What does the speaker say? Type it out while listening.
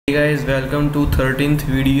Hey guys, welcome to 13th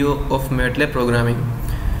video of MATLAB Programming.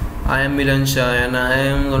 I am Milan Shah and I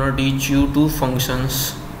am gonna teach you two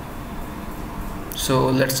functions. So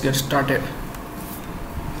let's get started.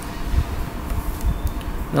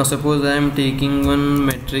 Now suppose I am taking one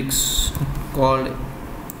matrix called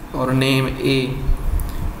or name A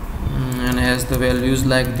and has the values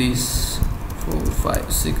like this 4,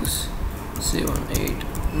 5, 6, 7, 8,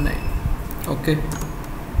 9. Okay.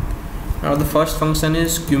 Now the first function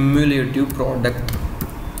is cumulative product.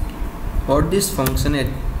 What this function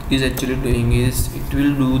is actually doing is it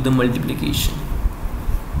will do the multiplication.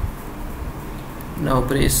 Now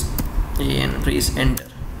press A and press enter.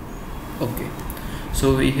 Okay,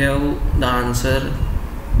 so we have the answer.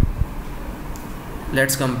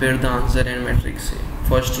 Let's compare the answer and matrix.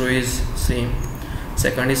 First row is same,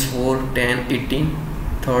 second is 4, 10, 18,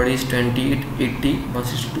 third is 28, 80,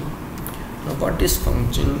 162. Now what this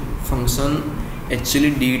function actually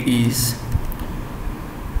did is,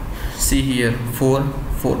 see here, 4,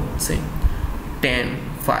 4, same, 10,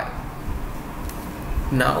 5.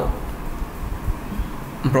 Now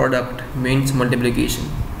product means multiplication.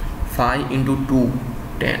 5 into 2,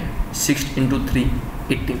 10, 6 into 3,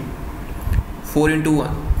 18, 4 into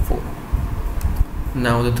 1, 4.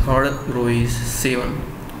 Now the third row is 7,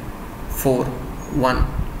 4, 1,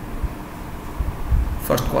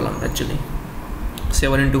 first column actually.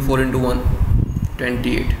 7 into 4 into 1,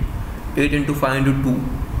 28, 8 into 5 into 2,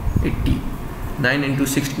 80, 9 into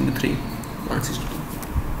 6 into 3,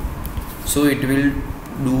 162. So it will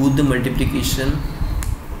do the multiplication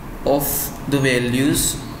of the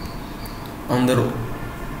values on the row,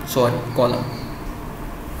 column.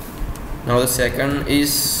 Now the second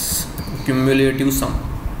is cumulative sum.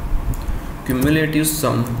 Cumulative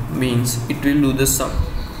sum means it will do the sum.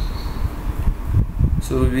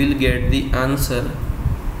 So we will get the answer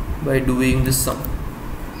by doing the sum.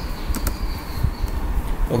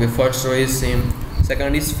 Okay, first row is same,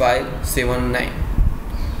 second is 5, 7, 9.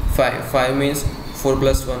 5 means 4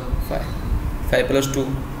 plus 1, 5, 5 plus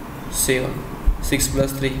 2, 7, 6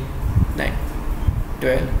 plus 3, 9,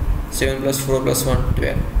 12, 7 plus 4 plus 1,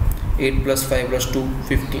 12, 8 plus 5 plus 2,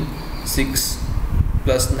 15, 6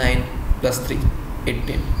 plus 9 plus 3,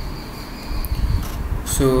 18.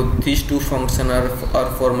 So these two functions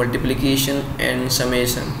are for multiplication and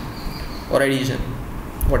summation or addition,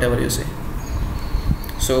 whatever you say.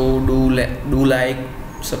 So do like,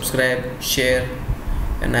 subscribe, share,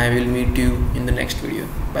 and I will meet you in the next video.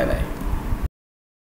 Bye bye.